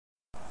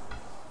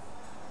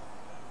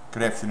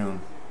Good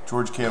afternoon.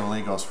 George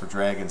Cavaligos for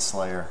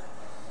DragonSlayer.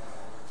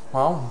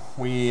 Well,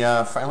 we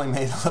finally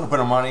made a little bit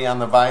of money on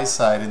the buy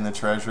side in the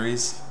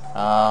treasuries.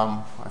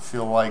 I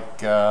feel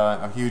like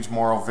a huge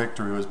moral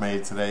victory was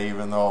made today,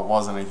 even though it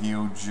wasn't a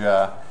huge,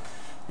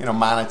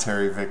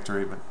 monetary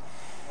victory. But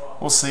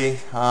we'll see.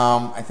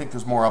 I think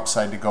there's more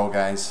upside to go,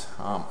 guys.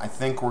 I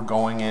think we're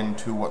going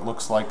into what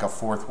looks like a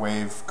fourth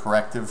wave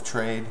corrective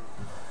trade.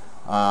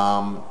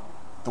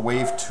 The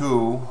wave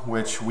 2,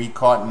 which we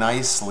caught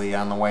nicely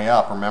on the way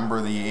up.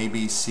 Remember the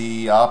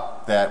ABC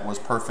up that was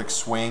perfect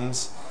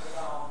swings?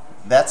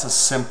 That's a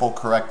simple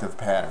corrective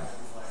pattern.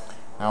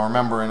 Now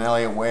remember, in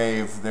Elliott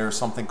wave, there's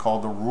something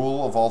called the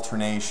rule of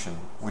alternation,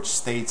 which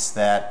states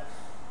that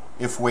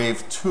if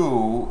wave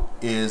 2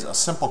 is a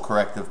simple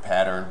corrective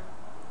pattern,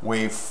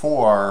 wave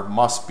 4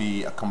 must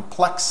be a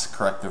complex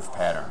corrective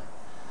pattern.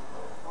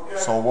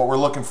 So what we're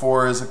looking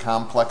for is a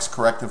complex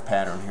corrective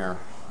pattern here.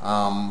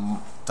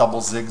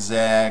 Double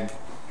zigzag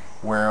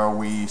where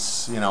we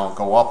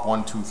go up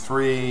 1 2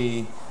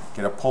 3,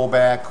 get a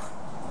pullback,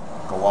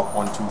 go up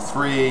 1 2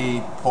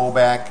 3,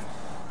 pullback,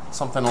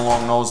 something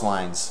along those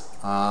lines.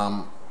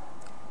 I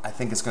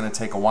think it's going to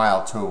take a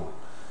while too.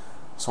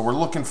 So we're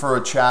looking for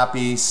a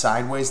choppy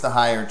sideways to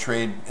higher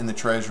trade in the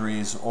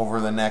treasuries over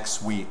the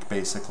next week,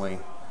 basically.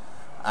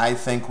 I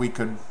think we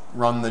could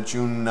run the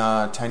June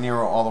 10-year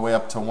all the way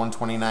up to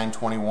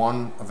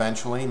 129.21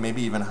 eventually,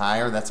 maybe even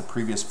higher. That's a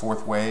previous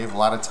fourth wave. A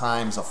lot of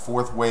times a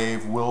fourth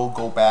wave will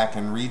go back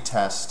and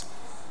retest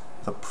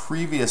the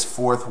previous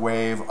fourth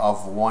wave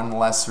of one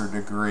lesser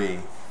degree.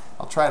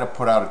 I'll try to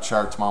put out a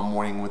chart tomorrow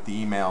morning with the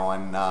email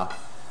and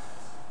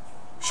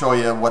show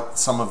you what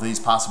some of these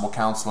possible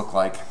counts look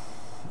like.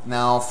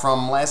 Now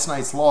from last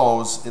night's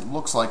lows, it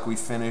looks like we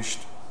finished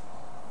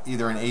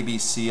either an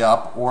ABC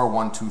up or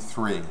 1 2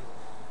 3.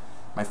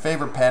 My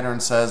favorite pattern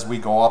says we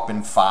go up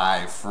in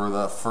 5 for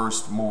the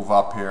first move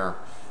up here.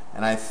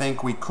 And I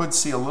think we could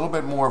see a little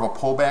bit more of a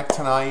pullback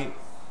tonight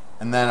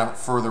and then a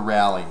further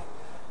rally.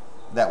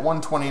 That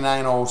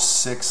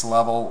 129.06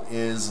 level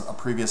is a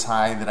previous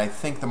high that I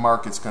think the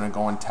market's going to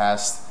go and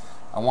test.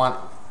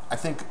 I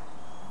think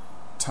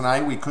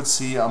tonight we could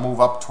see a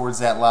move up towards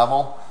that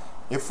level.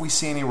 If we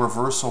see any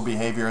reversal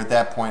behavior at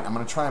that point, I'm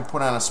going to try and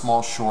put on a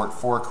small short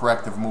for a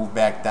corrective move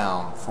back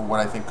down for what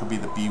I think could be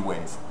the B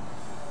wave.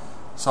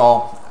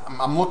 So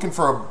I'm looking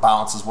for a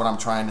bounce is what I'm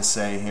trying to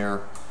say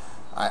here.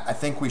 I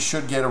think we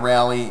should get a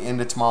rally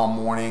into tomorrow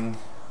morning,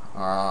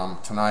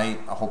 tonight,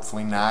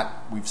 hopefully not.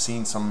 We've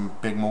seen some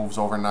big moves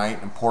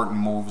overnight, important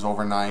moves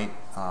overnight.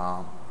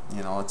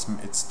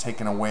 It's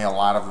taken away a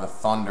lot of the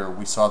thunder.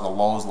 We saw the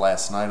lows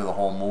last night of the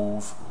whole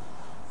move.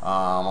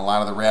 A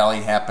lot of the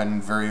rally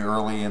happened very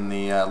early in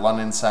the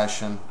London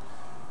session.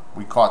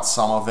 We caught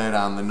some of it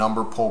on the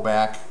number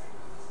pullback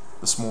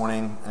this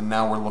morning, and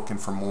now we're looking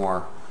for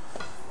more.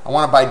 I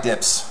want to buy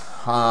dips.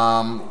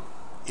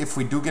 If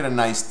we do get a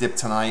nice dip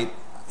tonight,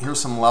 here's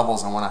some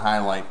levels I want to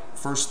highlight.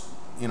 First,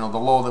 the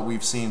low that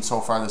we've seen so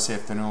far this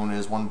afternoon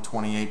is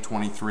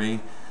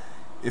 128.23.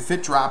 If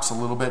it drops a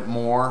little bit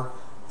more,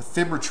 the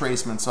fib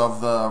retracements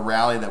of the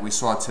rally that we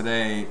saw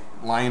today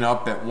line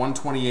up at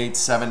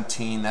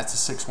 128.17. That's a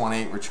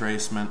 618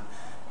 retracement,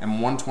 and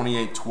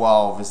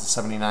 128.12 is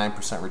the 79%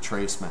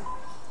 retracement.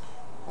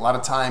 A lot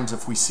of times,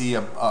 if we see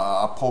a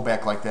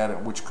pullback like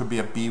that, which could be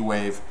a B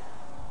wave,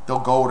 they'll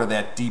go to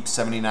that deep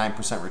 79%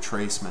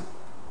 retracement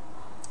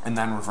and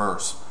then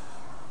reverse.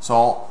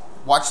 So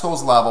watch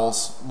those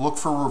levels, look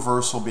for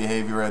reversal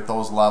behavior at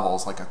those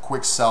levels, like a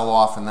quick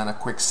sell-off and then a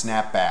quick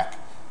snapback.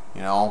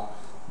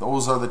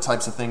 Those are the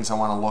types of things I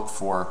want to look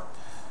for.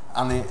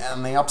 On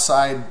the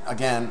upside,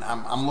 again,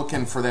 I'm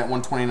looking for that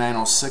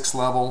 129.06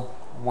 level,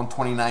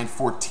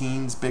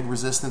 129.14's big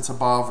resistance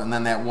above, and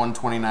then that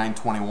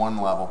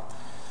 129.21 level.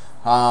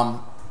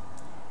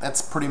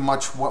 That's pretty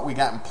much what we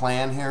got in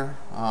plan here.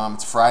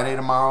 It's Friday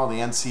tomorrow. The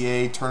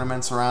NCAA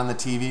tournaments are on the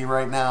TV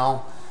right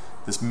now.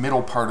 This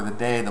middle part of the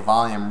day, the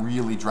volume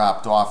really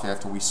dropped off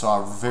after we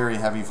saw a very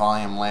heavy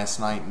volume last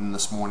night and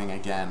this morning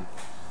again.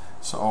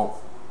 So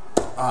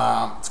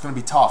it's going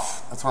to be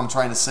tough. That's what I'm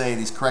trying to say.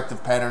 These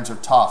corrective patterns are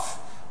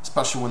tough,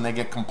 especially when they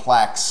get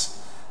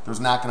complex. There's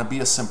not going to be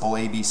a simple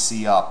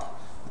ABC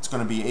up. It's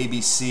going to be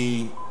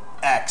ABC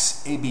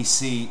X,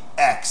 ABC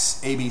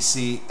X,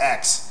 ABC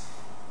X.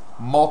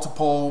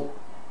 Multiple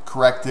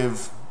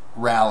corrective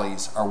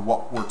rallies are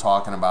what we're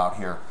talking about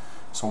here.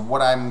 So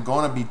what I'm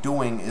going to be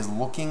doing is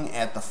looking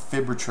at the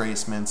fib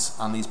retracements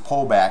on these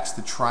pullbacks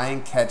to try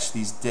and catch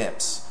these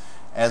dips.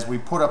 As we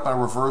put up a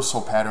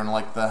reversal pattern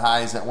like the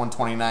highs at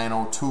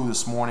 129.02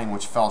 this morning,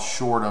 which fell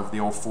short of the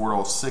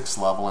 04.06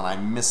 level, and I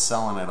missed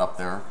selling it up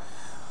there.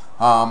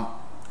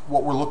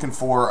 What we're looking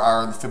for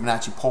are the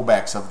Fibonacci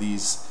pullbacks of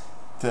these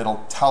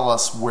that'll tell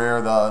us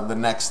where the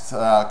next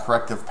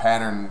corrective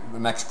pattern, the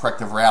next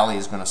corrective rally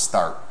is going to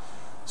start.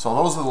 So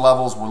those are the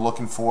levels we're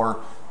looking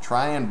for.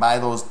 Try and buy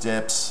those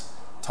dips,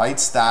 tight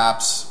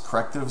stops.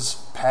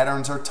 Correctives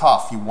patterns are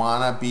tough. You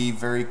want to be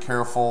very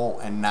careful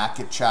and not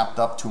get chopped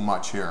up too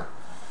much here.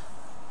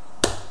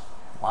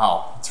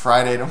 Wow, it's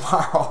Friday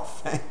tomorrow.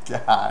 Thank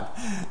God.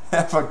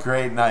 Have a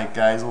great night,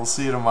 guys. We'll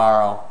see you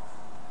tomorrow.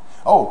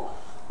 Oh,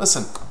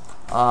 listen.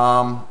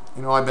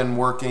 You know, I've been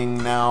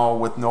working now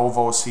with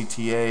Novo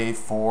CTA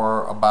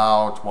for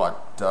about,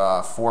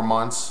 4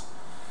 months.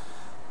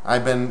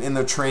 I've been in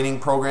the training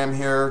program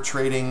here,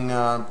 trading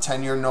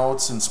 10-year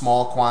notes in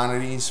small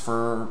quantities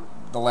for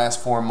the last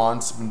 4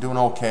 months. I've been doing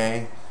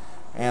okay.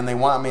 And they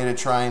want me to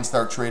try and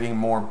start trading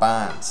more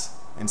bonds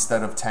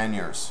instead of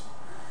 10-years.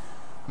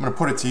 I'm going to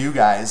put it to you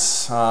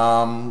guys.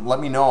 Let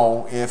me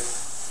know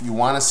if you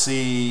want to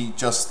see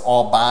just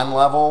all bond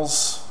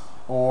levels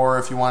or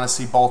if you want to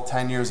see both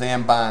 10-years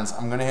and bonds.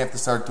 I'm going to have to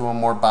start doing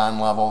more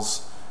bond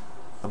levels.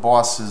 The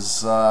boss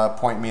is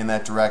pointing me in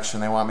that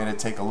direction. They want me to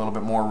take a little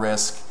bit more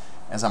risk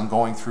as I'm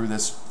going through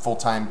this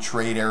full-time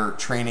trader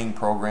training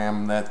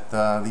program that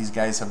these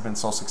guys have been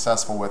so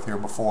successful with here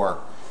before.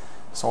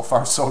 So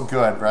far, so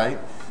good, right?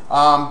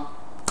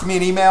 Give me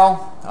an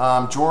email,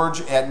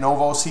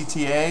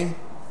 George@NovoCTA.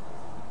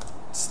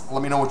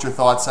 Let me know what your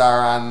thoughts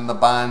are on the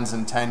bonds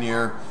and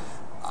 10-year.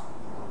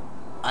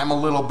 I'm a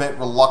little bit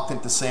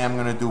reluctant to say I'm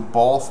going to do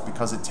both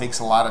because it takes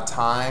a lot of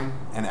time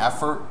and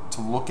effort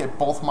to look at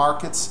both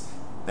markets.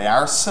 They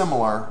are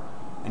similar,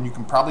 and you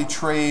can probably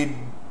trade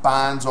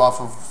bonds off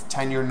of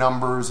 10-year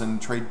numbers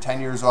and trade 10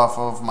 years off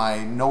of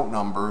my note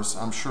numbers.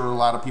 I'm sure a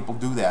lot of people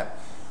do that.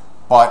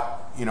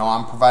 But, you know,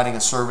 I'm providing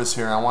a service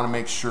here, and I want to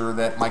make sure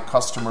that my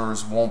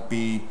customers won't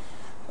be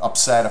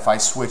upset if I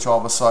switch all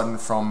of a sudden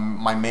from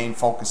my main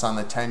focus on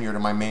the 10-year to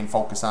my main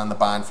focus on the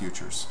bond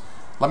futures.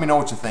 Let me know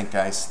what you think,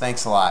 guys.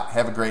 Thanks a lot.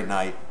 Have a great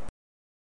night.